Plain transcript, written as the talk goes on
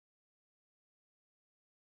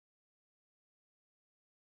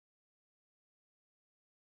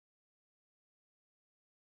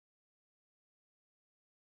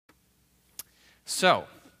So,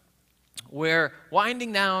 we're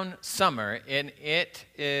winding down summer, and it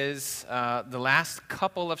is the last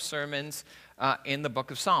couple of sermons in the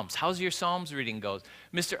book of Psalms. How's your Psalms reading goes?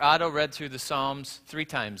 Mr. Otto read through the Psalms 3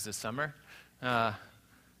 times this summer.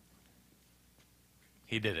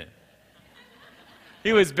 He didn't.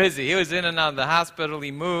 He was busy. He was in and out of the hospital. He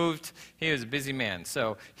moved. He was a busy man.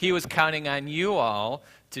 So he was counting on you all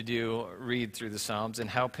to read through the Psalms and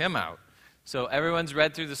help him out. So everyone's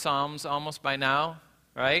read through the Psalms almost by now,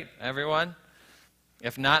 right? Everyone?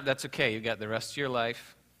 If not, that's okay. You got the rest of your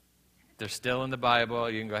life. They're still in the Bible.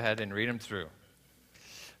 You can go ahead and read them through.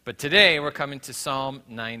 But today we're coming to Psalm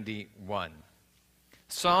 91.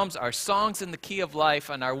 Psalms are songs in the key of life,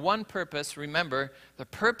 and our one purpose, remember, the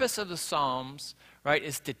purpose of the Psalms, right,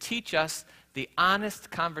 is to teach us the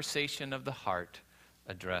honest conversation of the heart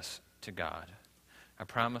addressed to God. I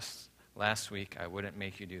promised last week I wouldn't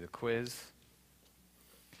make you do the quiz,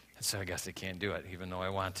 and so I guess I can't do it, even though I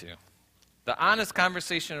want to. The honest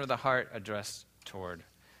conversation of the heart addressed toward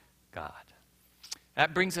God.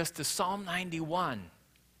 That brings us to Psalm 91.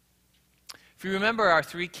 If you remember our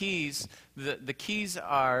 3 keys, the keys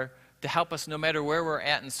are to help us no matter where we're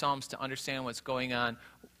at in Psalms to understand what's going on.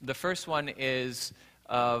 The first one is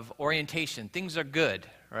of orientation. Things are good,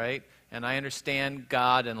 right? And I understand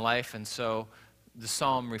God and life, and so the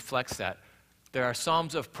psalm reflects that. There are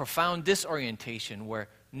psalms of profound disorientation where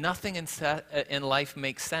nothing in life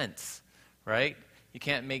makes sense, right? You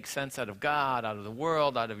can't make sense out of God, out of the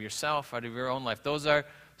world, out of yourself, out of your own life. Those are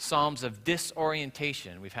psalms of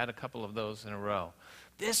disorientation. We've had a couple of those in a row.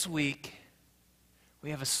 This week, we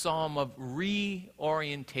have a psalm of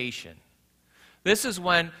reorientation. This is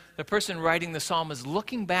when the person writing the psalm is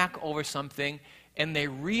looking back over something and they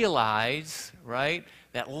realize, right,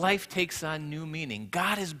 that life takes on new meaning.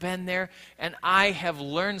 God has been there and I have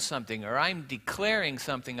learned something, or I'm declaring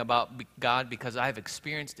something about God because I've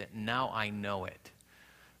experienced it and now I know it.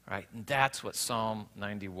 Right? And that's what Psalm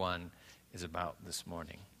 91 is about this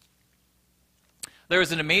morning. There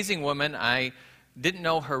was an amazing woman. I didn't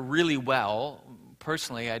know her really well.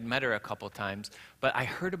 Personally, I'd met her a couple times, but I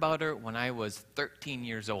heard about her when I was 13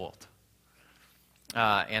 years old.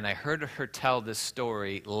 And I heard her tell this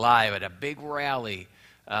story live at a big rally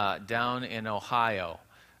down in Ohio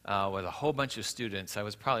with a whole bunch of students. I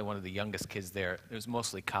was probably one of the youngest kids there. It was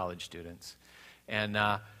mostly college students. And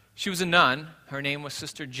she was a nun. Her name was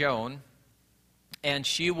Sister Joan. And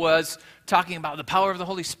she was talking about the power of the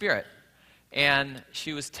Holy Spirit. And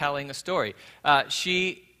she was telling a story.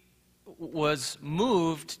 She was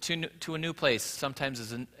moved to a new place.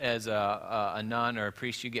 Sometimes as a nun or a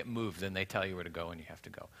priest, you get moved and they tell you where to go and you have to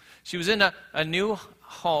go. She was in a new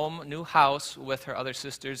home, new house with her other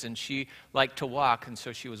sisters, and she liked to walk, and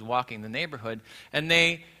so she was walking the neighborhood. And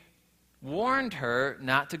they warned her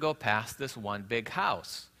not to go past this one big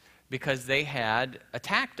house because they had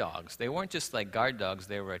attack dogs. They weren't just like guard dogs,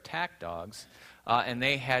 they were attack dogs, and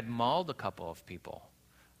they had mauled a couple of people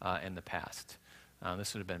in the past.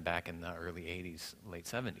 This would have been back in the early 80s, late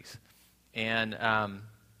 70s.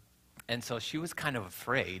 And so she was kind of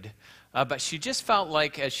afraid, but she just felt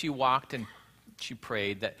like as she walked and she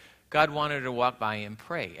prayed that God wanted her to walk by and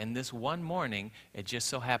pray. And this one morning, it just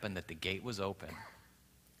so happened that the gate was open.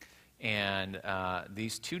 And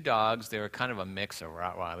these 2 dogs, they were kind of a mix of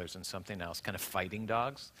Rottweilers and something else, kind of fighting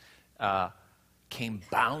dogs, came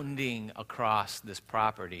bounding across this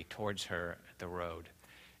property towards her at the road.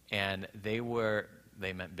 And they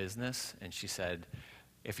meant business. And she said,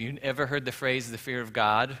 if you ever heard the phrase, the fear of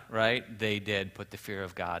God, right? They did put the fear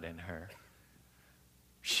of God in her.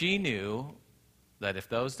 She knew that if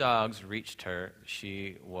those dogs reached her,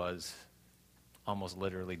 she was almost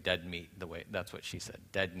literally dead meat. That's what she said,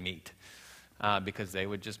 dead meat, because they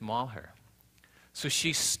would just maul her. So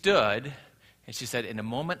she stood, and she said, in a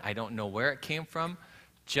moment, I don't know where it came from,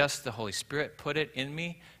 just the Holy Spirit put it in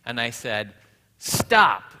me, and I said,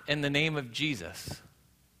 stop in the name of Jesus.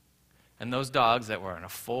 And those dogs that were on a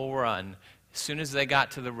full run, as soon as they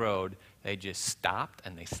got to the road, they just stopped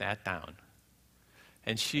and they sat down.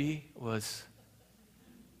 And she was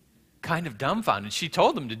kind of dumbfounded. She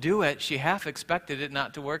told them to do it. She half expected it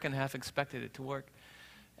not to work and half expected it to work.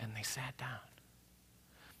 And they sat down.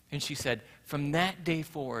 And she said, from that day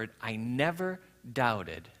forward, I never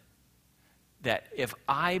doubted that if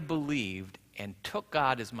I believed and took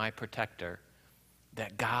God as my protector,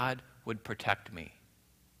 that God would protect me.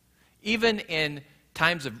 Even in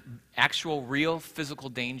times of actual, real physical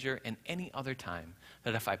danger and any other time,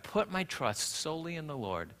 that if I put my trust solely in the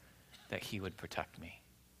Lord, that He would protect me.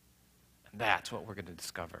 And that's what we're going to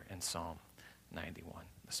discover in Psalm 91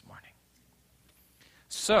 this morning.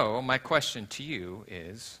 So, my question to you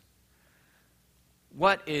is,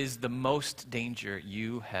 What is the most danger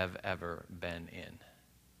you have ever been in?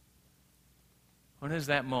 When is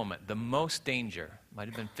that moment? The most danger. Might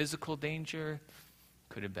have been physical danger,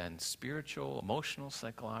 could have been spiritual, emotional,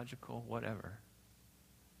 psychological, whatever.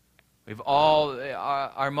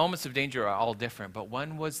 Our moments of danger are all different, but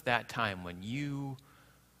when was that time when you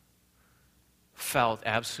felt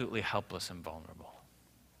absolutely helpless and vulnerable?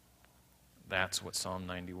 That's what Psalm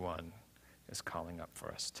 91 is calling up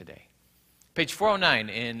for us today. Page 409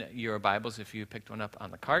 in your Bibles, if you picked one up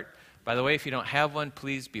on the cart. By the way, if you don't have one,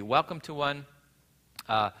 please be welcome to one.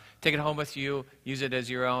 Take it home with you. Use it as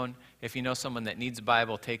your own. If you know someone that needs a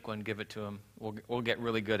Bible, take one, give it to them. We'll get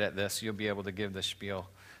really good at this. You'll be able to give the spiel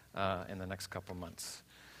in the next couple months.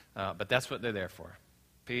 But that's what they're there for.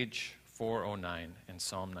 Page 409 in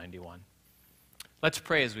Psalm 91. Let's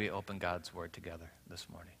pray as we open God's Word together this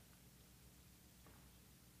morning.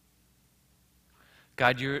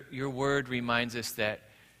 God, your Word reminds us that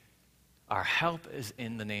our help is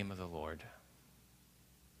in the name of the Lord.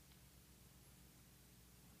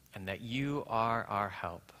 And that you are our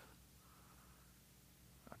help,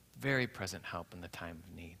 a very present help in the time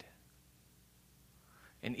of need.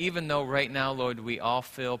 And even though right now, Lord, we all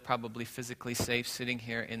feel probably physically safe sitting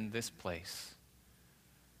here in this place,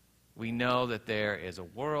 we know that there is a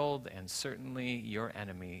world and certainly your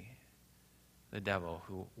enemy, the devil,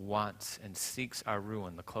 who wants and seeks our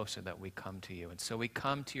ruin the closer that we come to you. And so we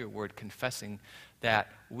come to your word confessing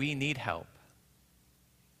that we need help.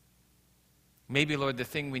 Maybe, Lord, the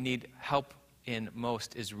thing we need help in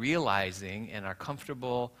most is realizing in our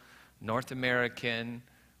comfortable North American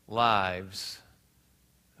lives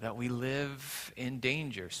that we live in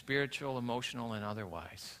danger, spiritual, emotional, and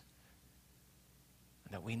otherwise.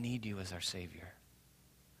 And that we need you as our Savior.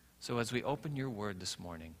 So as we open your word this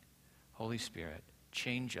morning, Holy Spirit,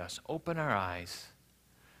 change us, open our eyes,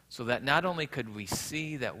 so that not only could we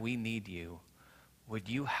see that we need you, would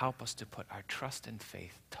you help us to put our trust and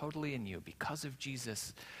faith totally in you because of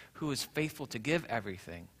Jesus, who is faithful to give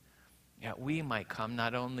everything, that we might come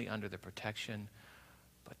not only under the protection,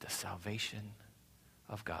 but the salvation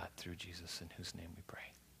of God through Jesus, in whose name we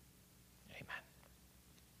pray. Amen.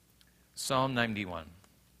 Psalm 91.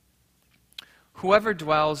 Whoever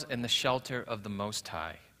dwells in the shelter of the Most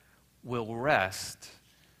High will rest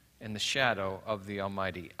in the shadow of the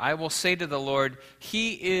Almighty. I will say to the Lord,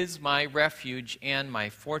 He is my refuge and my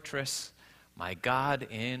fortress, my God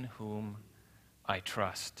in whom I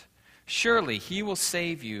trust. Surely He will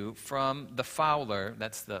save you from the fowler,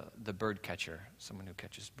 that's the bird catcher, someone who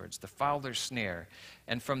catches birds, the fowler's snare,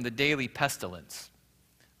 and from the daily pestilence,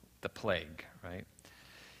 the plague, right?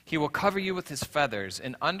 He will cover you with His feathers,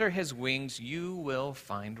 and under His wings you will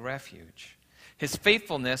find refuge. His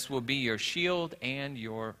faithfulness will be your shield and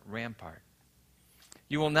your rampart.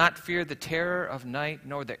 You will not fear the terror of night,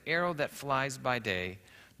 nor the arrow that flies by day,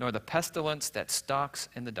 nor the pestilence that stalks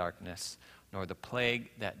in the darkness, nor the plague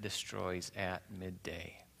that destroys at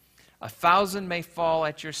midday. 1,000 may fall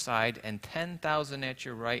at your side, and 10,000 at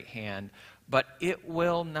your right hand, but it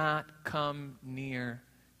will not come near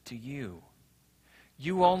to you.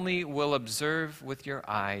 You only will observe with your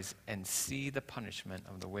eyes and see the punishment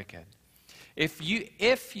of the wicked. If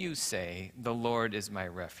you say, the Lord is my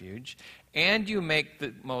refuge, and you make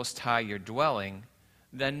the Most High your dwelling,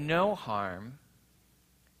 then no harm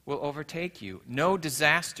will overtake you. No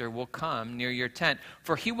disaster will come near your tent.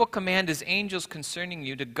 For He will command His angels concerning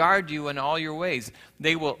you to guard you in all your ways.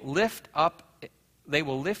 They will lift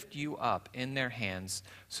you up in their hands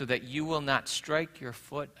so that you will not strike your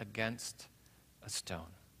foot against a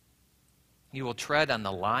stone. You will tread on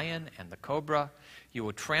the lion and the cobra. You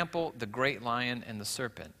will trample the great lion and the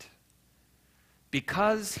serpent.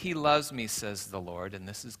 Because He loves me, says the Lord, and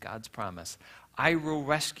this is God's promise, I will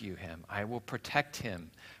rescue him. I will protect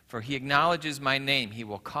him. For He acknowledges my name. He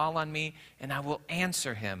will call on me, and I will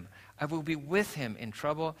answer him. I will be with him in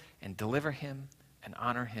trouble and deliver him and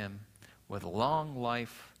honor him. With long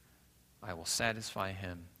life I will satisfy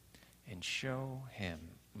him and show him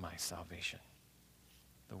my salvation.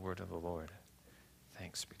 The word of the Lord.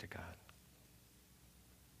 Thanks be to God.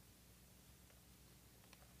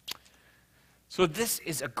 So this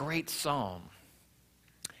is a great psalm.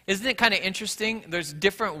 Isn't it kind of interesting? There's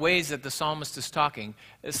different ways that the psalmist is talking.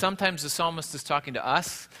 Sometimes the psalmist is talking to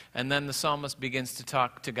us, and then the psalmist begins to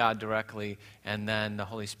talk to God directly, and then the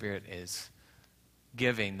Holy Spirit is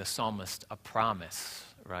giving the psalmist a promise,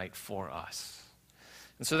 right, for us.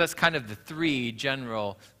 And so that's kind of the three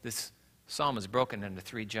general, this psalm is broken into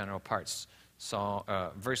three general parts. So,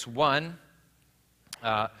 verse 1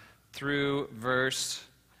 through verse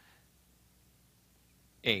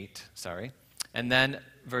 8, and then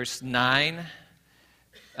verse 9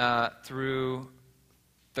 through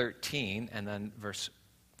 13, and then verse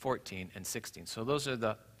 14 and 16. So those are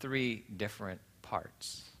the three different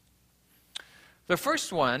parts. The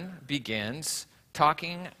first one begins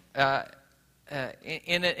talking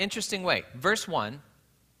in an interesting way. Verse 1,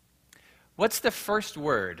 what's the first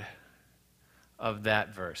word of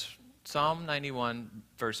that verse? Psalm 91,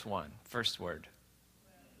 verse 1, first word.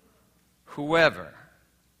 Whoever,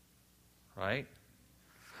 right?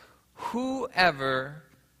 Whoever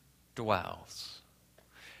dwells.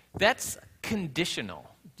 That's conditional.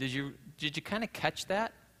 Did you kind of catch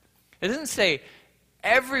that? It doesn't say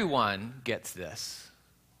everyone gets this,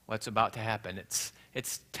 what's about to happen.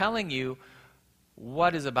 It's telling you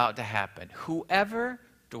what is about to happen. Whoever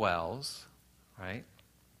dwells, right,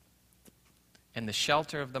 in the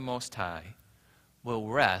shelter of the Most High will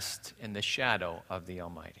rest in the shadow of the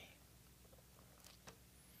Almighty.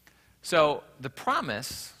 So the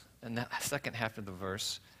promise in the second half of the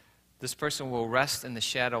verse, this person will rest in the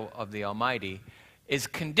shadow of the Almighty, is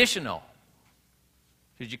conditional.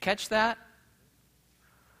 Did you catch that?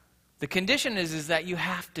 The condition is that you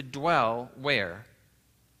have to dwell where?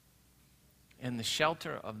 In the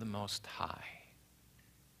shelter of the Most High.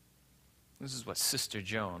 This is what Sister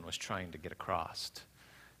Joan was trying to get across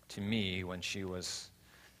to me when she was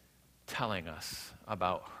telling us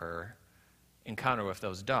about her encounter with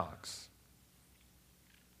those dogs.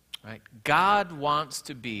 Right? God wants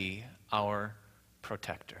to be our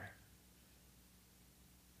protector.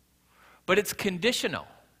 But it's conditional.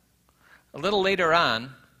 A little later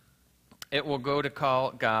on, it will go to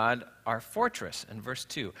call God our fortress in verse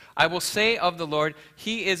 2. I will say of the Lord,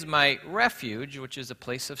 He is my refuge, which is a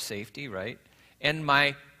place of safety, right? And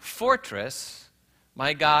my fortress,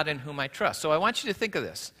 my God in whom I trust. So I want you to think of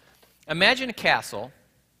this. Imagine a castle.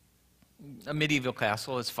 A medieval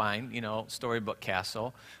castle is fine, storybook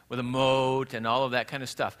castle with a moat and all of that kind of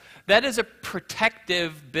stuff. That is a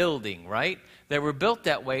protective building, right? They were built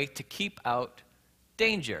that way to keep out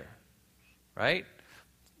danger, right?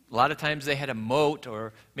 A lot of times they had a moat,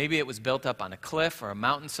 or maybe it was built up on a cliff or a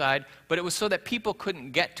mountainside, but it was so that people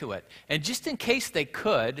couldn't get to it. And just in case they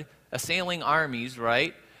could, assailing armies,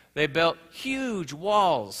 right, they built huge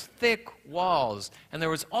walls, thick walls, and there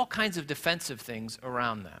was all kinds of defensive things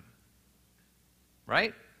around them.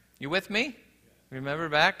 Right? You with me? Remember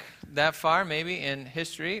back that far, maybe in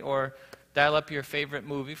history, or dial up your favorite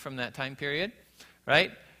movie from that time period,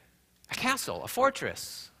 right? A castle, a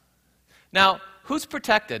fortress. Now, who's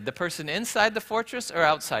protected? The person inside the fortress or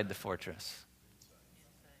outside the fortress?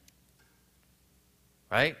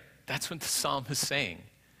 Right? That's what the psalm is saying.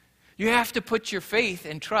 You have to put your faith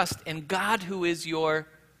and trust in God who is your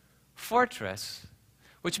fortress,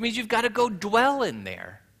 which means you've got to go dwell in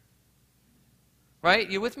there. Right?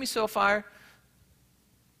 You with me so far?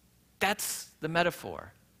 That's the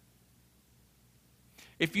metaphor.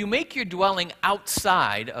 If you make your dwelling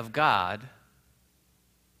outside of God,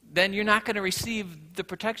 then you're not going to receive the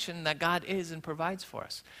protection that God is and provides for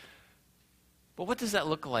us. But what does that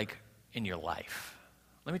look like in your life?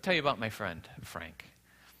 Let me tell you about my friend, Frank.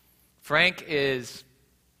 Frank is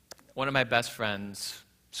one of my best friends.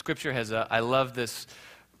 Scripture has I love this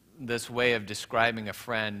way of describing a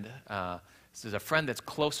friend. This is a friend that's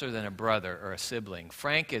closer than a brother or a sibling.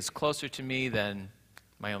 Frank is closer to me than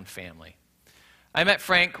my own family. I met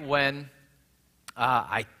Frank when,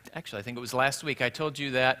 I think it was last week, I told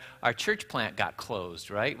you that our church plant got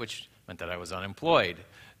closed, right? Which meant that I was unemployed.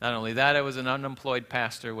 Not only that, I was an unemployed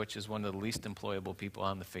pastor, which is one of the least employable people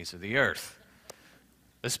on the face of the earth.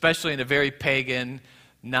 Especially in a very pagan,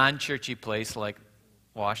 non-churchy place like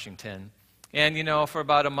Washington. And, for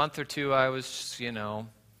about a month or two, I was,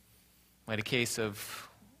 I had a case of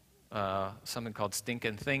something called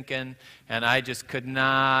stinking thinking, and I just could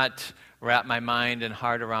not wrap my mind and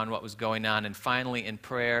heart around what was going on. And finally, in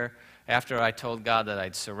prayer, after I told God that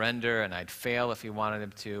I'd surrender and I'd fail if He wanted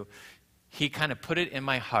Him to, He kind of put it in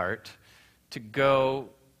my heart to go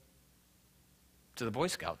to the Boy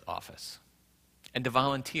Scout office and to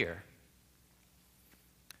volunteer.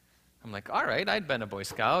 I'm like, all right, I'd been a Boy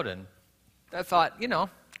Scout, and I thought,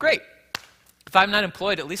 great. If I'm not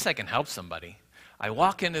employed, at least I can help somebody. I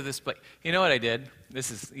walk into this place. You know what I did?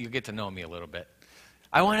 You get to know me a little bit.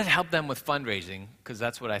 I wanted to help them with fundraising because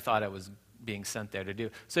that's what I thought I was being sent there to do.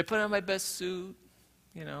 So I put on my best suit,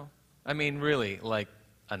 really like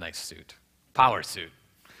a nice suit, power suit.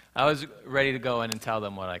 I was ready to go in and tell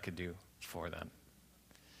them what I could do for them.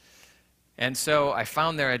 And so I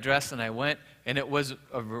found their address and I went, and it was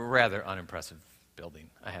a rather unimpressive building,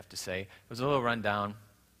 I have to say. It was a little rundown.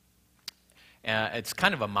 It's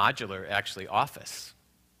kind of a modular, actually, office.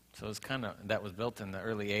 So it was that was built in the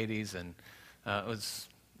early 80s, and it was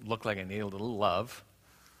looked like I needed a little love.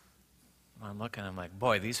 I'm looking, I'm like,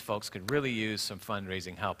 boy, these folks could really use some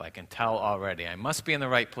fundraising help. I can tell already. I must be in the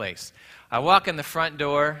right place. I walk in the front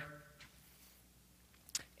door,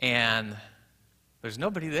 and there's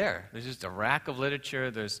nobody there. There's just a rack of literature.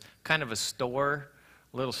 There's kind of a store,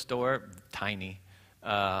 little store, tiny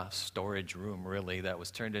storage room, really, that was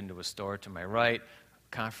turned into a store to my right,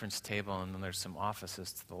 conference table, and then there's some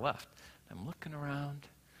offices to the left. I'm looking around.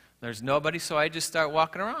 There's nobody, so I just start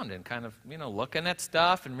walking around and kind of, looking at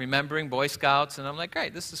stuff and remembering Boy Scouts, and I'm like,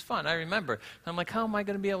 great, this is fun, I remember. And I'm like, how am I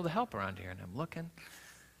going to be able to help around here? And I'm looking,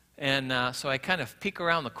 and so I kind of peek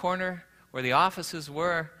around the corner where the offices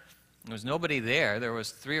were. There was nobody there. There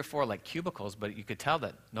was 3 or 4, cubicles, but you could tell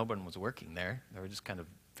that no one was working there. They were just kind of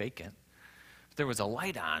vacant. But there was a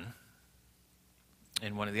light on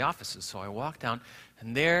in one of the offices, so I walked down,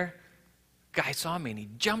 and there, guy saw me, and he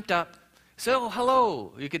jumped up. So,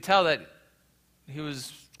 hello. You could tell that he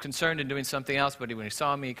was concerned in doing something else, but when he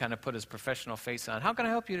saw me, he kind of put his professional face on. How can I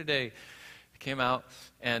help you today? He came out,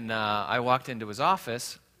 and I walked into his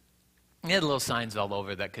office. He had little signs all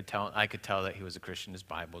over that I could tell that he was a Christian. His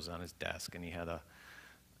Bible was on his desk, and he had a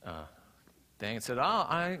thing. It said,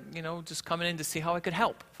 just coming in to see how I could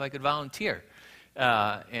help, if I could volunteer.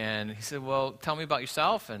 And he said, well, tell me about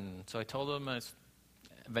yourself. And so I told him,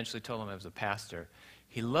 eventually told him I was a pastor.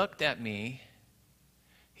 He looked at me,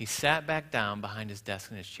 he sat back down behind his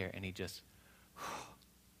desk in his chair, and he said,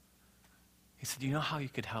 do you know how you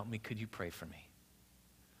could help me? Could you pray for me?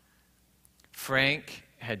 Frank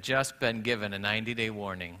had just been given a 90-day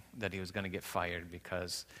warning that he was going to get fired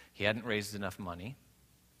because he hadn't raised enough money.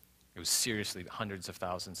 It was seriously hundreds of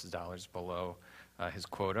thousands of dollars below his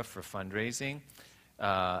quota for fundraising.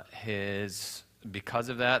 Because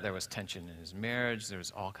of that, there was tension in his marriage. There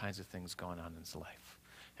was all kinds of things going on in his life.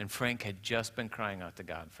 And Frank had just been crying out to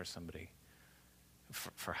God for somebody,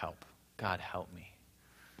 for help. God, help me.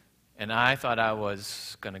 And I thought I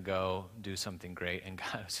was going to go do something great. And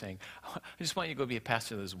God was saying, I just want you to go be a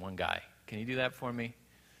pastor to this one guy. Can you do that for me?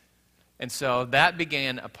 And so that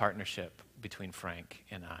began a partnership between Frank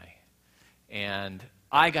and I. And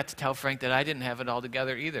I got to tell Frank that I didn't have it all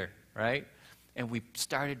together either, right? And we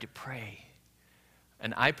started to pray.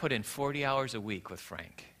 And I put in 40 hours a week with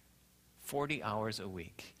Frank. 40 hours a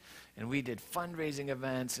week. And we did fundraising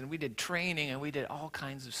events, and we did training, and we did all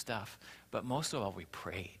kinds of stuff. But most of all, we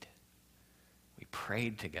prayed. We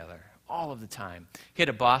prayed together all of the time. He had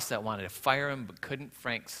a boss that wanted to fire him, but couldn't.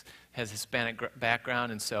 Frank has Hispanic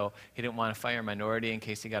background, and so he didn't want to fire a minority in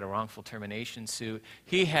case he got a wrongful termination suit.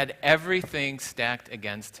 He had everything stacked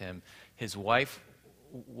against him. His wife,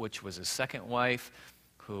 which was his second wife,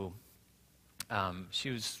 who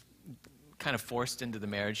she was kind of forced into the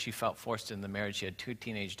marriage. She felt forced into the marriage. She had 2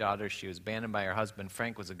 teenage daughters. She was abandoned by her husband.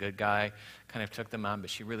 Frank was a good guy, kind of took them on, but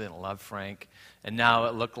she really didn't love Frank. And now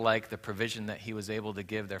it looked like the provision that he was able to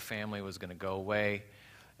give their family was going to go away,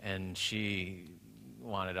 and she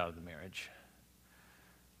wanted out of the marriage.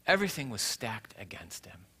 Everything was stacked against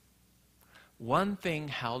him. One thing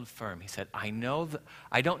held firm. He said, I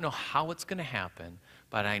don't know how it's going to happen,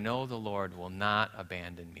 but I know the Lord will not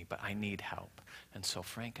abandon me, but I need help. And so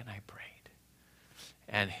Frank and I prayed.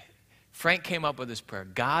 And Frank came up with this prayer: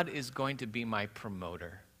 God is going to be my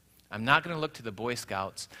promoter. I'm not going to look to the Boy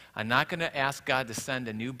Scouts. I'm not going to ask God to send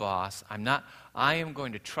a new boss. I am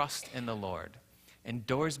going to trust in the Lord. And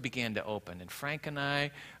doors began to open. And Frank and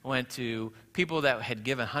I went to people that had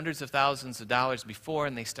given hundreds of thousands of dollars before,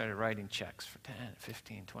 and they started writing checks for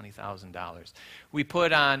 $10,000, $15,000, $20,000. We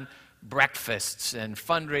put on breakfasts and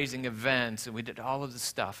fundraising events, and we did all of this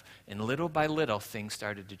stuff. And little by little, things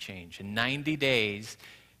started to change. In 90 days,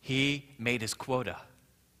 he made his quota.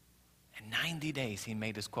 In 90 days, he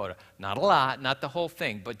made his quota. Not a lot, not the whole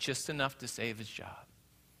thing, but just enough to save his job.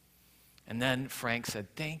 And then Frank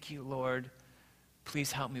said, thank you, Lord.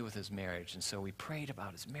 Please help me with his marriage. And so we prayed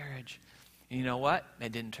about his marriage. And you know what?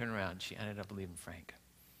 It didn't turn around. She ended up leaving Frank.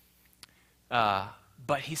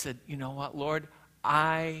 But he said, you know what, Lord?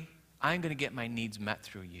 I'm going to get my needs met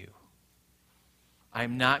through you.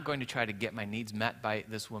 I'm not going to try to get my needs met by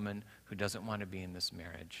this woman who doesn't want to be in this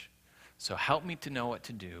marriage. So help me to know what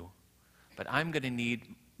to do. But I'm going to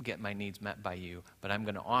get my needs met by you. But I'm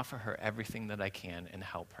going to offer her everything that I can and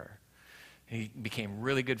help her. He became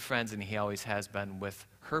really good friends, and he always has been, with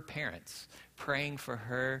her parents, praying for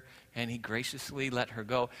her, and he graciously let her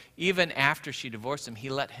go. Even after she divorced him, he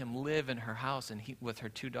let him live in her house and with her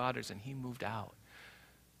 2 daughters, and he moved out.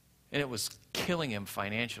 And it was killing him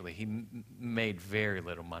financially. He made very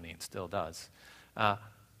little money and still does.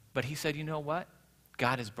 But he said, you know what?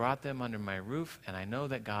 God has brought them under my roof, and I know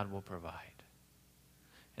that God will provide.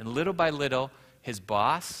 And little by little, his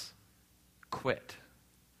boss quit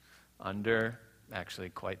under actually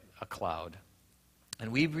quite a cloud.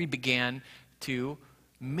 And we began to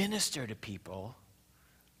minister to people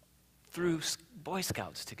through Boy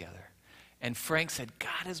Scouts together. And Frank said,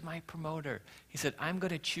 God is my promoter. He said, I'm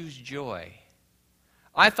going to choose joy.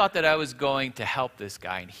 I thought that I was going to help this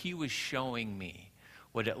guy, and he was showing me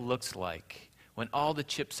what it looks like when all the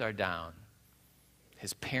chips are down.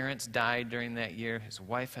 His parents died during that year. His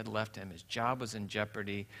wife had left him. His job was in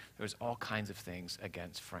jeopardy. There was all kinds of things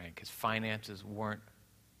against Frank. His finances weren't,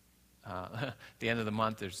 at the end of the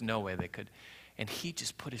month, there's no way they could. And he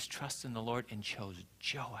just put his trust in the Lord and chose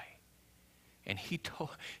joy. And he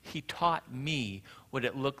taught me what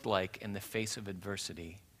it looked like in the face of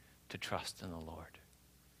adversity to trust in the Lord.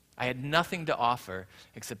 I had nothing to offer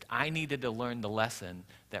except I needed to learn the lesson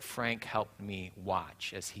that Frank helped me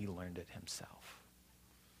watch as he learned it himself.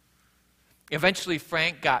 Eventually,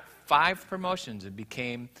 Frank got 5 promotions and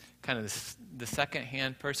became kind of the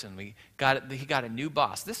second-hand person. He got a new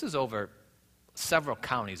boss. This is over several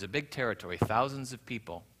counties, a big territory, thousands of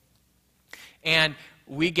people. And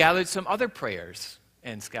we gathered some other prayers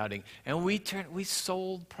in scouting, and we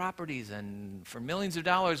sold properties, and for millions of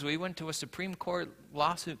dollars, we went to a Supreme Court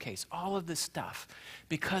lawsuit case, all of this stuff,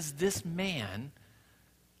 because this man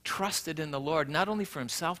trusted in the Lord, not only for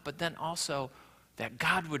himself, but then also that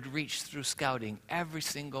God would reach through scouting every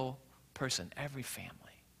single person, every family,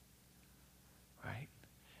 right?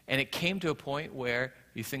 And it came to a point where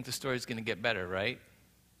you think the story's going to get better, right?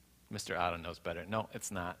 Mr. Otto knows better. No,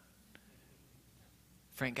 it's not.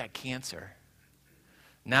 Frank got cancer.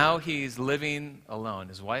 Now he's living alone.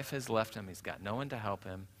 His wife has left him. He's got no one to help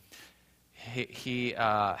him. He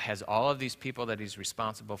has all of these people that he's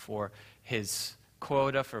responsible for. His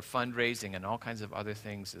quota for fundraising and all kinds of other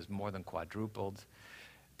things is more than quadrupled.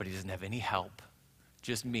 But he doesn't have any help.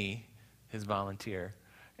 Just me, his volunteer,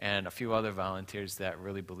 and a few other volunteers that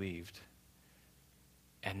really believed.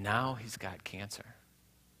 And now he's got cancer.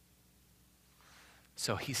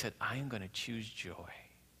 So he said, I am going to choose joy.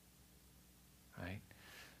 Right?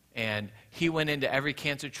 And he went into every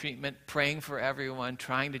cancer treatment, praying for everyone,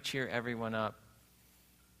 trying to cheer everyone up.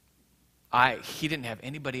 He didn't have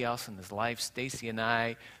anybody else in his life. Stacy and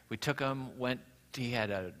I, we took him, he had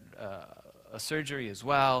a surgery as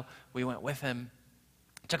well. We went with him,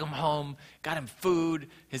 took him home, got him food,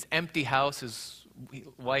 his empty house. His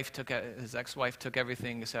ex-wife took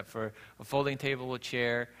everything except for a folding table, a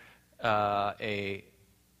chair, a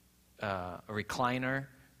recliner,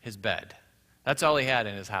 his bed. That's all he had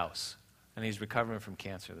in his house. And he's recovering from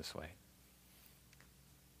cancer this way.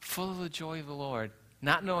 Full of the joy of the Lord,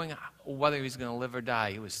 not knowing whether he was going to live or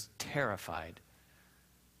die. He was terrified.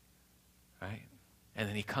 Right? And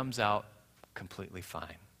then he comes out completely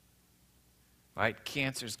fine. Right?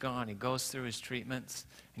 Cancer's gone. He goes through his treatments,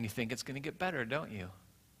 and you think it's going to get better, don't you?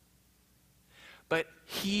 But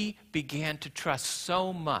he began to trust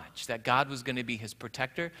so much that God was going to be his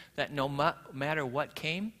protector that no matter what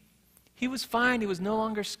came, he was fine. He was no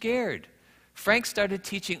longer scared. Frank started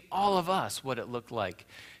teaching all of us what it looked like.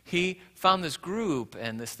 He found this group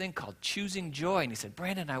and this thing called Choosing Joy, and he said,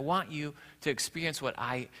 Brandon, I want you to experience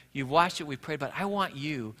you've watched it, we've prayed, but I want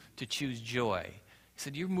you to choose joy. He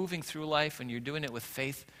said, you're moving through life and you're doing it with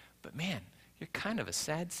faith, but man, you're kind of a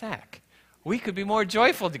sad sack. We could be more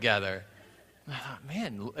joyful together. And I thought,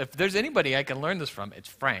 man, if there's anybody I can learn this from, it's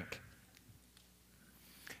Frank.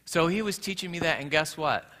 So he was teaching me that, and guess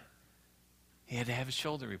what? He had to have a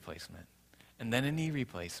shoulder replacement, and then a knee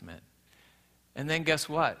replacement. And then guess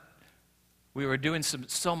what? We were doing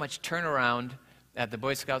so much turnaround at the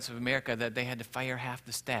Boy Scouts of America that they had to fire half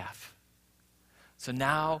the staff. So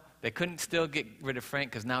now they couldn't still get rid of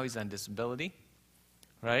Frank because now he's on disability,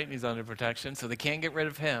 right? He's under protection, so they can't get rid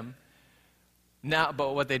of him. Now,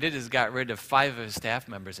 but what they did is got rid of 5 of his staff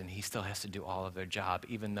members, and he still has to do all of their job,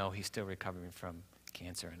 even though he's still recovering from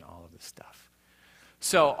cancer and all of this stuff.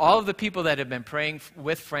 So all of the people that had been praying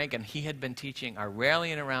with Frank and he had been teaching are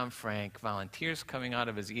rallying around Frank, volunteers coming out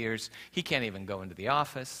of his ears. He can't even go into the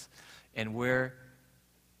office, and we're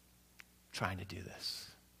trying to do this.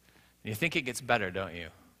 And you think it gets better, don't you?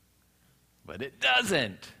 But it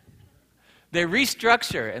doesn't. They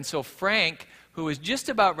restructure, and so Frank, who was just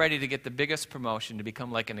about ready to get the biggest promotion to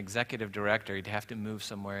become like an executive director, he'd have to move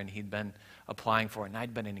somewhere, and he'd been applying for it, and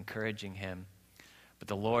I'd been encouraging him. But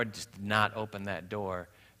the Lord just did not open that door.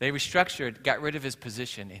 They restructured, got rid of his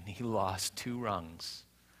position, and he lost 2 rungs,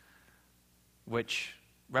 which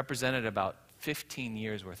represented about 15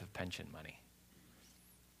 years worth of pension money.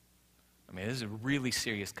 I mean, this is really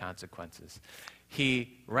serious consequences.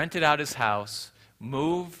 He rented out his house,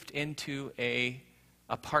 moved into an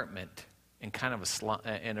apartment in kind of a slum,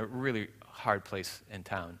 in a really hard place in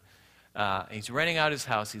town. He's renting out his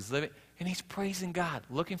house. He's living, and he's praising God,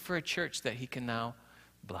 looking for a church that he can now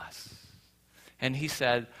bless. And he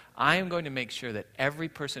said, I am going to make sure that every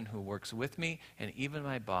person who works with me, and even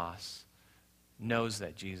my boss, knows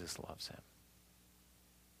that Jesus loves him.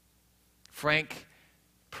 Frank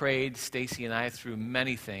prayed Stacy and I through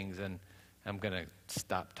many things, and I'm going to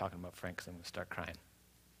stop talking about Frank because I'm going to start crying.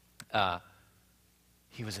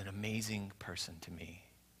 He was an amazing person to me.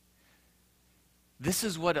 This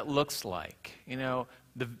is what it looks like. You know,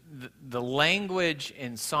 the language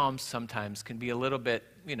in Psalms sometimes can be a little bit,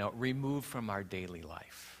 removed from our daily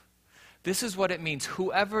life. This is what it means.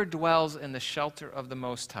 Whoever dwells in the shelter of the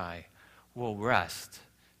Most High will rest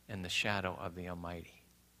in the shadow of the Almighty.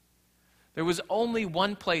 There was only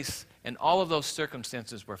one place in all of those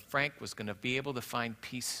circumstances where Frank was going to be able to find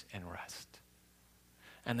peace and rest.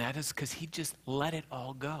 And that is because he just let it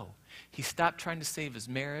all go. He stopped trying to save his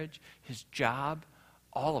marriage, his job,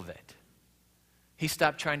 all of it. He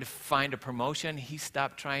stopped trying to find a promotion. He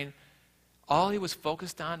stopped trying. All he was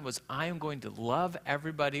focused on was, I am going to love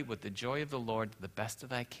everybody with the joy of the Lord the best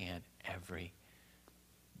that I can every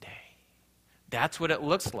day. That's what it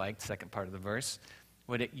looks like, second part of the verse,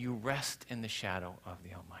 when you rest in the shadow of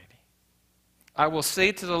the Almighty. I will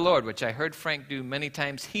say to the Lord, which I heard Frank do many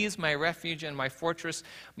times, He is my refuge and my fortress,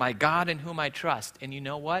 my God in whom I trust. And you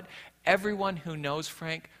know what? Everyone who knows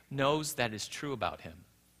Frank knows that is true about him.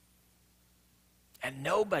 And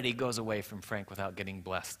nobody goes away from Frank without getting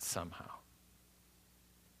blessed somehow.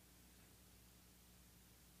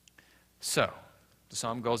 So, the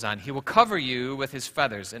psalm goes on, He will cover you with His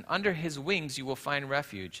feathers, and under His wings you will find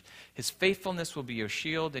refuge. His faithfulness will be your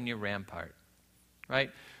shield and your rampart.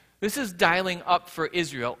 Right? This is dialing up for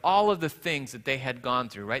Israel all of the things that they had gone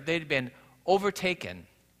through, right? They'd been overtaken,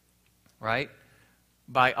 right,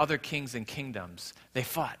 by other kings and kingdoms. They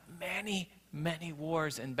fought many, many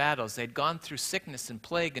wars and battles. They'd gone through sickness and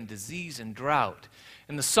plague and disease and drought.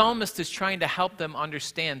 And the psalmist is trying to help them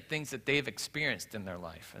understand things that they've experienced in their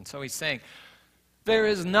life. And so he's saying, there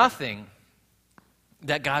is nothing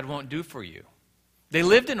that God won't do for you. They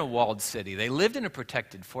lived in a walled city. They lived in a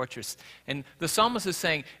protected fortress. And the psalmist is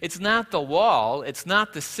saying, it's not the wall, it's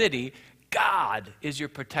not the city. God is your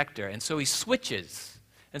protector. And so he switches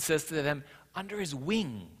and says to them, under His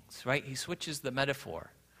wings, right? He switches the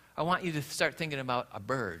metaphor. I want you to start thinking about a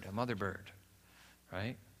bird, a mother bird,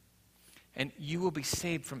 right? And you will be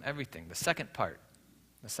saved from everything. The second part,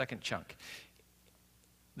 the second chunk.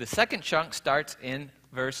 The second chunk starts in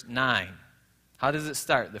verse 9. How does it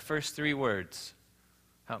start? The first three words.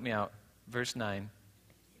 Help me out. Verse 9.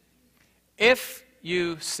 If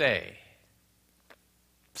you say,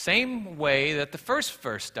 same way that the first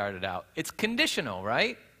verse started out. It's conditional,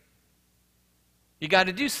 right? You got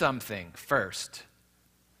to do something first.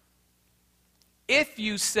 If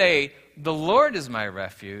you say, the Lord is my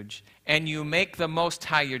refuge, and you make the Most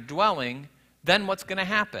High your dwelling, then what's going to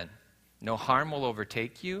happen? No harm will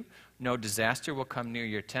overtake you. No disaster will come near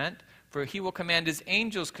your tent. For He will command His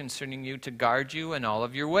angels concerning you to guard you in all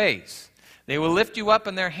of your ways. They will lift you up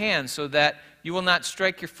in their hands so that you will not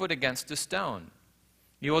strike your foot against a stone.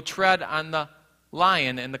 You will tread on the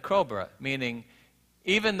lion and the cobra, meaning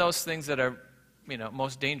even those things that are,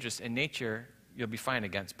 most dangerous in nature, you'll be fine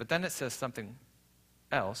against. But then it says something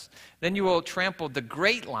else. Then you will trample the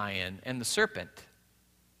great lion and the serpent. You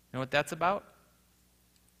know what that's about?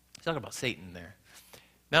 He's talking about Satan there.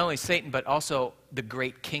 Not only Satan, but also the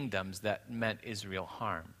great kingdoms that meant Israel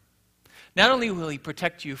harm. Not only will He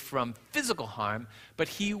protect you from physical harm, but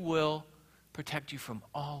He will protect you from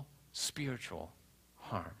all spiritual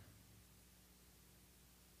harm.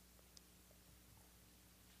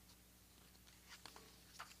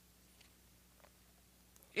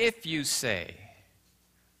 If you say,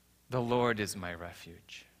 the Lord is my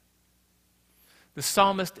refuge, the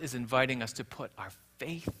psalmist is inviting us to put our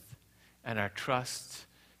faith and our trust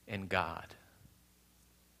in God.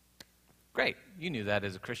 Great. You knew that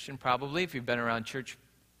as a Christian probably if you've been around church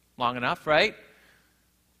long enough, right?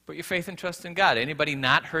 Put your faith and trust in God. Anybody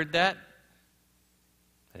not heard that?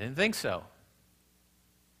 I didn't think so.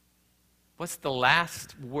 What's the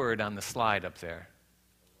last word on the slide up there?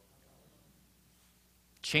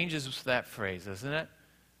 Changes that phrase, doesn't it?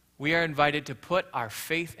 We are invited to put our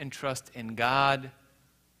faith and trust in God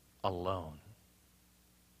alone.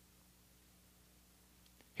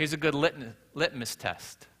 Here's a good litmus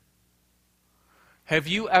test. Have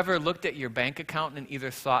you ever looked at your bank account and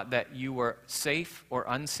either thought that you were safe or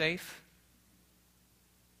unsafe?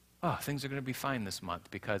 Oh, things are going to be fine this month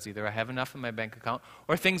because either I have enough in my bank account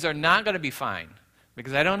or things are not going to be fine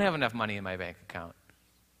because I don't have enough money in my bank account.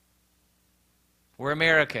 We're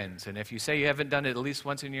Americans, and if you say you haven't done it at least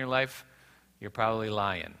once in your life, you're probably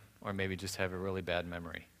lying, or maybe just have a really bad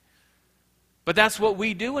memory. But that's what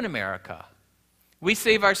we do in America. We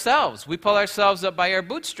save ourselves. We pull ourselves up by our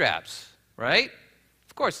bootstraps, right?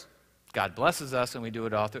 Of course, God blesses us and we do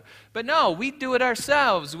it all through. But no, we do it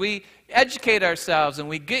ourselves. We educate ourselves and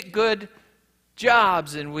we get good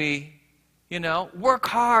jobs and we, work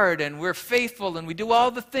hard and we're faithful and we do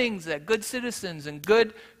all the things that good citizens and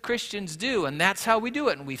good Christians do. And that's how we do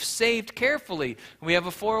it. And we've saved carefully. We have a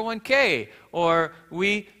 401k, or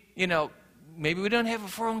we, maybe we don't have a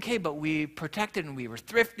 401k, but we protected and we were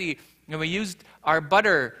thrifty and we used our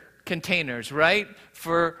butter containers, right,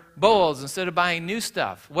 for bowls instead of buying new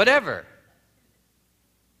stuff. Whatever.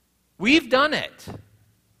 We've done it.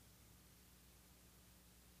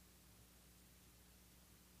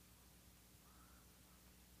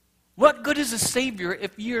 What good is a Savior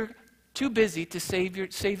if you're too busy to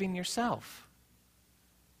saving yourself?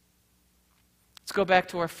 Let's go back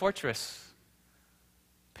to our fortress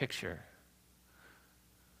picture.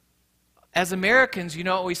 As Americans, you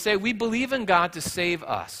know what we say? We believe in God to save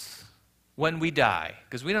us when we die,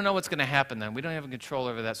 because we don't know what's going to happen then. We don't have control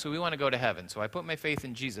over that, so we want to go to heaven. So I put my faith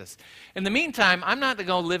in Jesus. In the meantime, I'm not going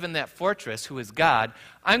to live in that fortress, who is God.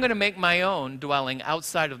 I'm going to make my own dwelling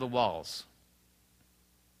outside of the walls.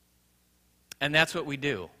 And that's what we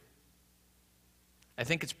do. I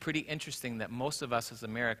think it's pretty interesting that most of us as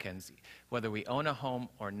Americans, whether we own a home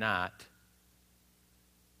or not,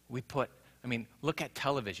 look at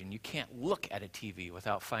television. You can't look at a TV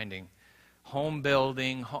without finding home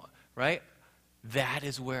building, right? That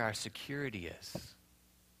is where our security is.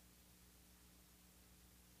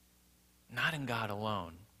 Not in God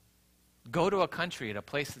alone. Go to a country, at a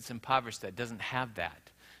place that's impoverished that doesn't have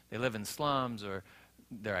that. They live in slums, or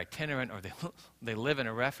they're itinerant, or they live in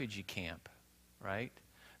a refugee camp, right?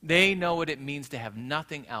 They know what it means to have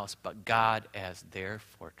nothing else but God as their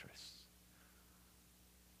fortress.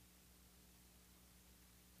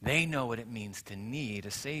 They know what it means to need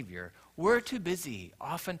a Savior. We're too busy,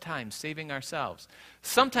 oftentimes, saving ourselves.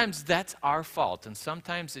 Sometimes that's our fault, and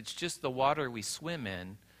sometimes it's just the water we swim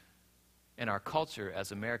in our culture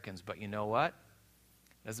as Americans. But you know what?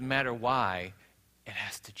 It doesn't matter why, it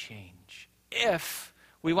has to change. If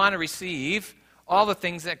we want to receive all the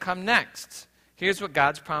things that come next. Here's what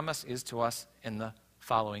God's promise is to us in the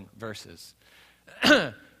following verses.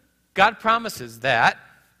 God promises that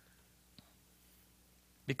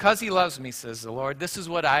because he loves me, says the Lord, this is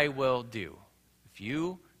what I will do. If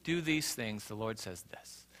you do these things, the Lord says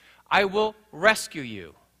this: I will rescue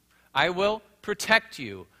you. I will protect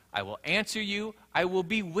you. I will answer you. I will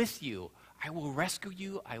be with you. I will rescue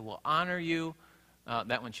you. I will honor you.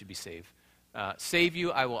 That one should be saved. Save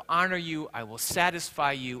you, I will honor you, I will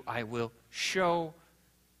satisfy you, I will show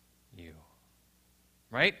you.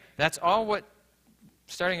 Right? That's all what,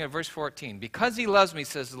 starting at verse 14. Because he loves me,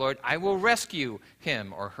 says the Lord, I will rescue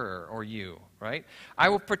him or her or you. Right? I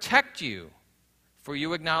will protect you, for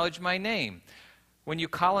you acknowledge my name. When you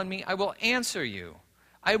call on me, I will answer you.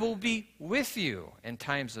 I will be with you in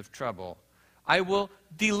times of trouble. I will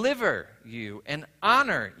deliver you and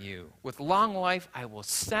honor you. With long life, I will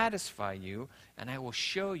satisfy you, and I will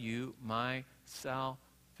show you my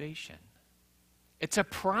salvation. It's a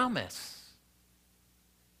promise.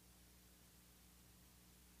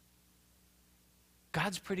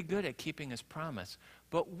 God's pretty good at keeping his promise.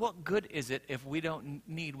 But what good is it if we don't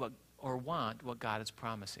need or want what God is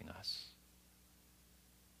promising us?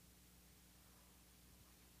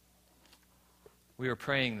 We were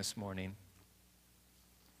praying this morning,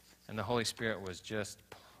 and the Holy Spirit was just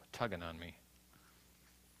tugging on me.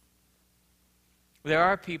 There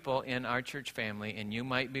are people in our church family, and you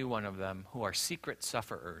might be one of them, who are secret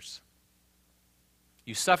sufferers.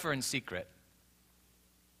 You suffer in secret.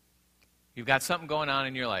 You've got something going on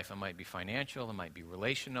in your life. It might be financial, it might be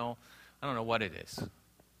relational. I don't know what it is.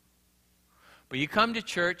 But you come to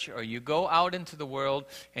church or you go out into the world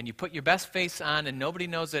and you put your best face on and nobody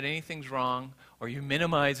knows that anything's wrong, or you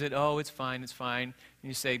minimize it. Oh, it's fine, it's fine. And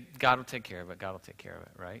you say, God will take care of it, God will take care of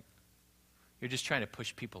it, right? You're just trying to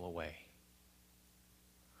push people away.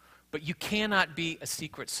 But you cannot be a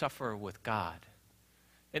secret sufferer with God.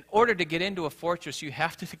 In order to get into a fortress, you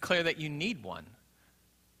have to declare that you need one,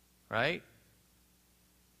 right?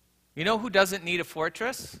 You know who doesn't need a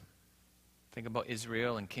fortress? Think about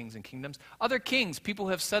Israel and kings and kingdoms. Other kings, people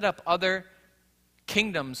who have set up other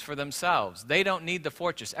kingdoms for themselves. They don't need the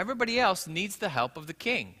fortress. Everybody else needs the help of the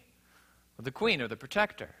king, or the queen, or the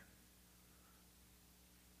protector.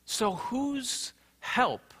 So whose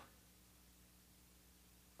help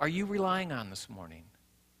are you relying on this morning?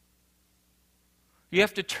 You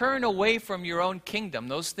have to turn away from your own kingdom,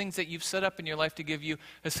 those things that you've set up in your life to give you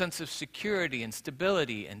a sense of security and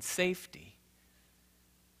stability and safety,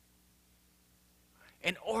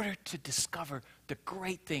 in order to discover the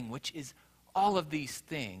great thing, which is all of these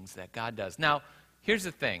things that God does. Now, here's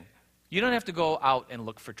the thing. You don't have to go out and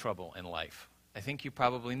look for trouble in life. I think you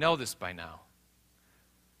probably know this by now.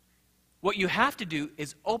 What you have to do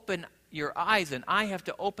is open your eyes, and I have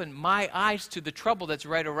to open my eyes to the trouble that's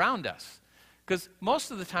right around us. Because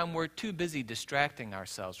most of the time we're too busy distracting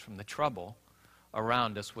ourselves from the trouble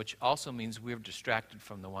around us, which also means we're distracted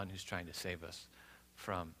from the one who's trying to save us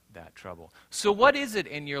from that trouble. So what is it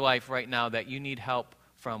in your life right now that you need help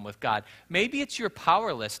from with God? Maybe it's you're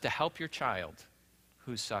powerless to help your child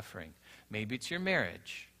who's suffering. Maybe it's your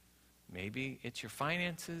marriage. Maybe it's your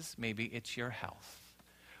finances. Maybe it's your health.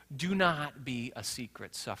 Do not be a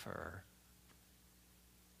secret sufferer.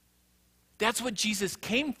 That's what Jesus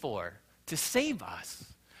came for, to save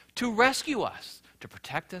us, to rescue us, to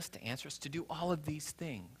protect us, to answer us, to do all of these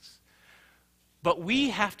things. But we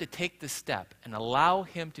have to take the step and allow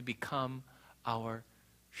him to become our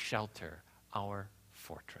shelter, our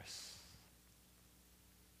fortress.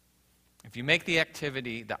 If you make the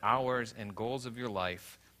activity, the hours, and goals of your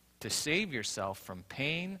life to save yourself from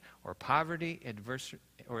pain or poverty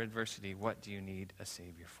or adversity, what do you need a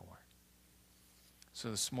Savior for?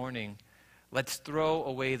 So this morning, let's throw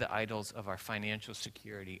away the idols of our financial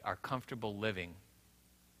security, our comfortable living,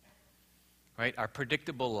 right? Our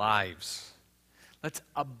predictable lives. Let's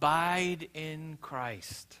abide in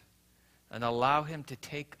Christ and allow him to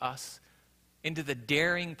take us into the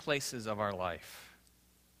daring places of our life.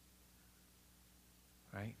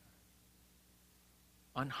 Right?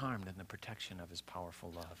 Unharmed in the protection of his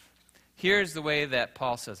powerful love. Here's the way that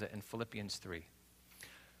Paul says it in Philippians 3.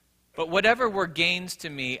 But whatever were gains to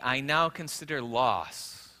me, I now consider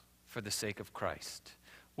loss for the sake of Christ.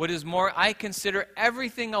 What is more, I consider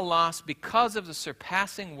everything a loss because of the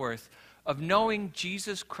surpassing worth of knowing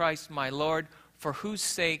Jesus Christ my Lord, for whose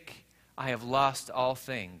sake I have lost all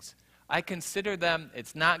things. I consider them,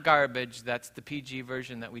 it's not garbage, that's the PG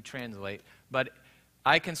version that we translate, but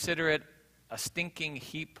I consider it a stinking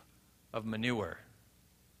heap of manure.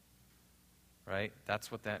 Right?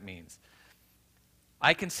 That's what that means.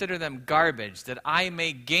 I consider them garbage, that I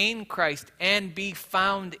may gain Christ and be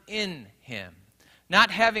found in him,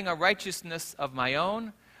 not having a righteousness of my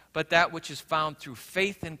own, but that which is found through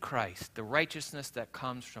faith in Christ, the righteousness that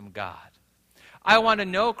comes from God. I want to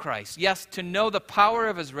know Christ, yes, to know the power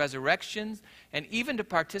of his resurrection, and even to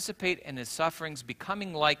participate in his sufferings,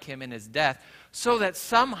 becoming like him in his death, so that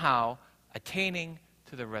somehow attaining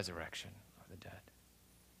to the resurrection of the dead.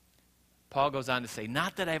 Paul goes on to say,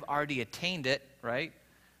 not that I've already attained it, right?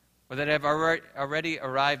 Or that I've already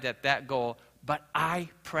arrived at that goal, but I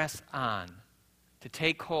press on to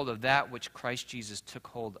take hold of that which Christ Jesus took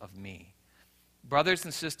hold of me. Brothers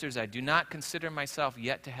and sisters, I do not consider myself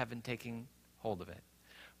yet to have been taking hold of it.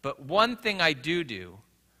 But one thing I do,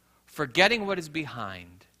 forgetting what is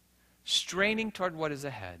behind, straining toward what is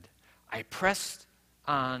ahead, I press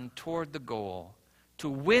on toward the goal to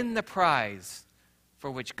win the prize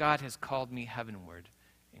for which God has called me heavenward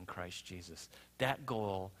in Christ Jesus. That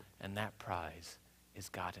goal and that prize is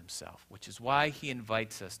God himself, which is why he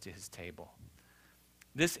invites us to his table.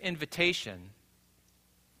 This invitation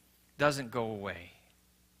doesn't go away.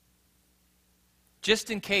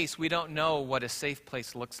 Just in case we don't know what a safe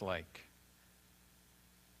place looks like,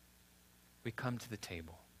 we come to the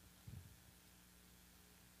table.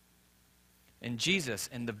 And Jesus,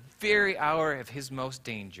 in the very hour of his most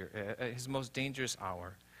dangerous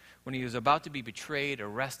hour, when he was about to be betrayed,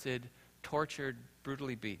 arrested, tortured,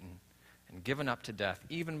 brutally beaten, and given up to death,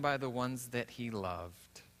 even by the ones that he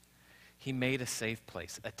loved, he made a safe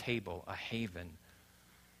place, a table, a haven,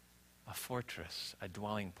 a fortress, a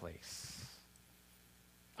dwelling place.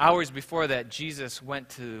 Hours before that, Jesus went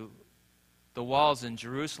to the walls in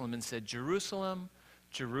Jerusalem and said, Jerusalem,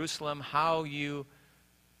 Jerusalem, how you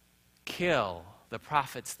kill the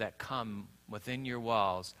prophets that come within your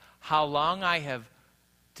walls. How long I have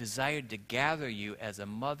desired to gather you as a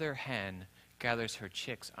mother hen gathers her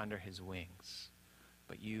chicks under his wings,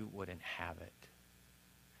 but you wouldn't have it.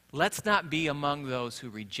 Let's not be among those who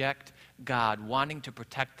reject God, wanting to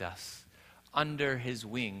protect us under his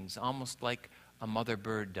wings, almost like a mother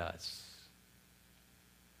bird does.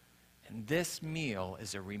 And this meal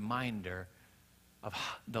is a reminder of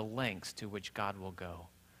the lengths to which God will go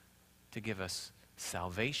to give us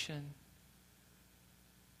salvation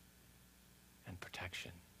and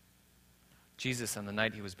protection. Jesus, on the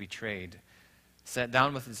night he was betrayed, sat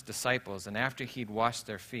down with his disciples, and after he'd washed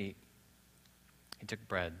their feet, he took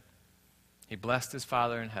bread. He blessed his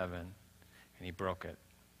Father in heaven, and he broke it,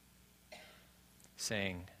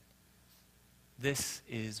 saying, "This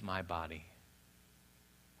is my body,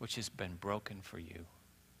 which has been broken for you.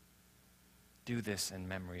 Do this in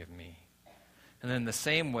memory of me." And then the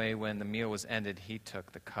same way, when the meal was ended, he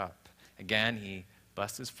took the cup. Again, he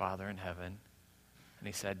blessed his Father in heaven, and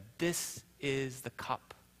he said, "This is the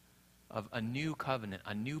cup of a new covenant,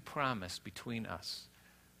 a new promise between us,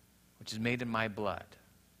 which is made in my blood.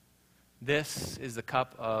 This is the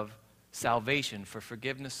cup of salvation for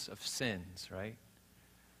forgiveness of sins," right?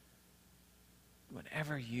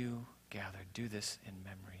 "Whenever you gather, do this in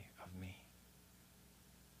memory of me."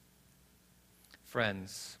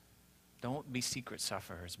 Friends, don't be secret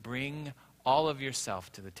sufferers. Bring all of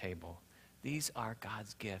yourself to the table. These are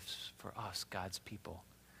God's gifts for us, God's people.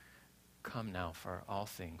 Come now, for all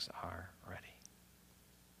things are ready.